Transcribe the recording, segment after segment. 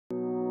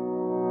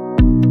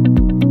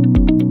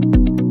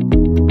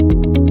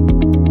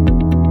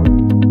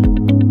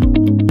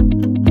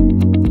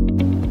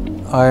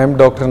I am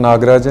Dr.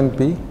 Nagarajan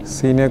P,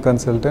 Senior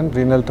Consultant,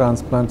 Renal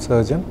Transplant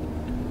Surgeon.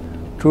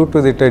 True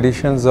to the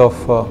traditions of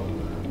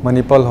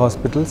Manipal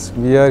Hospitals,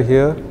 we are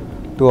here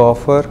to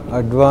offer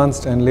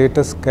advanced and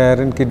latest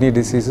care in kidney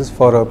diseases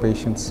for our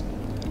patients.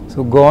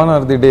 So gone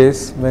are the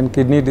days when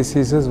kidney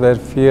diseases were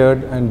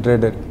feared and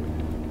dreaded.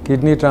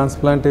 Kidney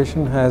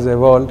transplantation has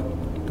evolved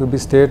to be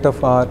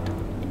state-of-art,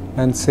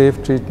 and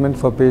safe treatment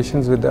for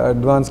patients with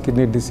advanced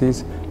kidney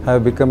disease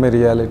have become a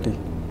reality.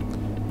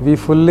 We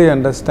fully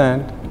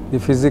understand the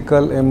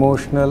physical,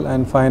 emotional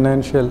and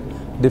financial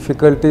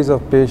difficulties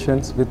of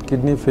patients with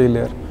kidney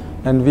failure,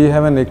 and we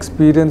have an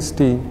experienced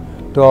team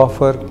to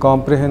offer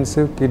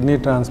comprehensive kidney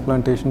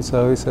transplantation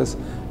services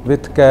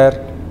with care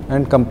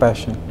and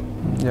compassion.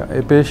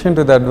 A patient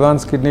with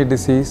advanced kidney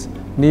disease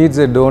needs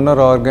a donor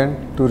organ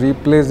to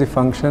replace the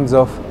functions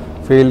of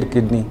failed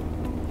kidney.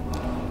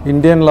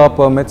 Indian law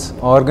permits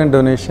organ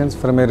donations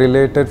from a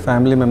related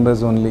family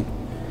members only.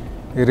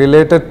 A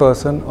related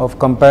person of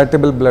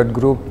compatible blood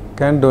group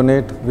can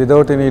donate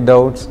without any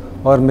doubts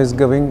or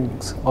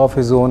misgivings of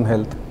his own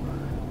health.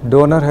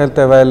 Donor health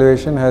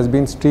evaluation has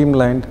been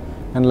streamlined,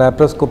 and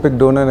laparoscopic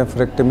donor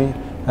nephrectomy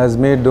has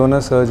made donor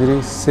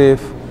surgery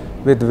safe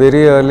with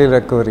very early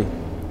recovery,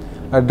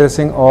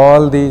 addressing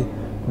all the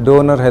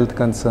donor health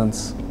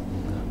concerns.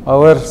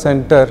 Our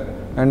center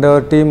and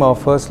our team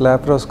offers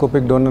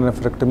laparoscopic donor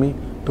nephrectomy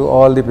to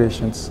all the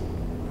patients.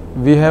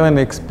 We have an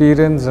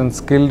experienced and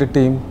skilled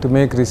team to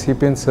make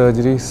recipient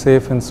surgery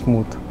safe and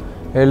smooth.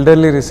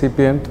 Elderly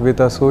recipient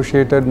with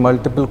associated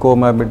multiple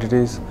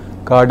comorbidities,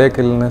 cardiac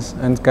illness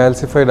and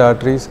calcified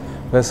arteries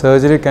where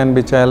surgery can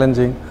be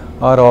challenging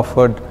are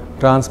offered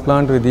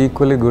transplant with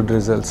equally good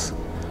results.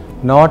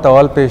 Not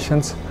all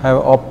patients have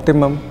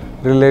optimum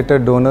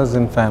related donors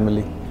in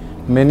family.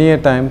 Many a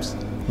times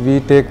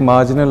we take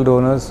marginal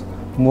donors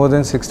more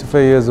than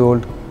 65 years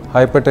old,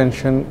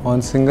 hypertension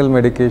on single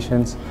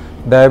medications,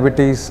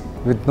 diabetes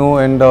with no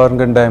end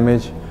organ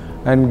damage,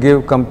 and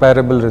give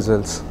comparable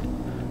results.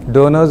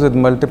 Donors with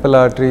multiple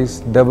arteries,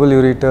 double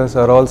ureters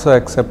are also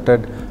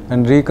accepted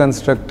and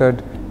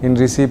reconstructed in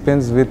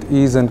recipients with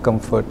ease and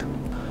comfort.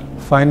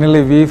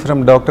 Finally, we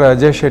from Dr.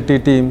 Ajay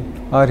Shetty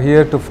team are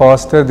here to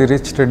foster the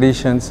rich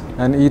traditions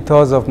and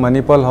ethos of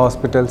Manipal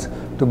hospitals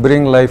to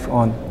bring life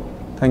on.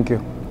 Thank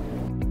you.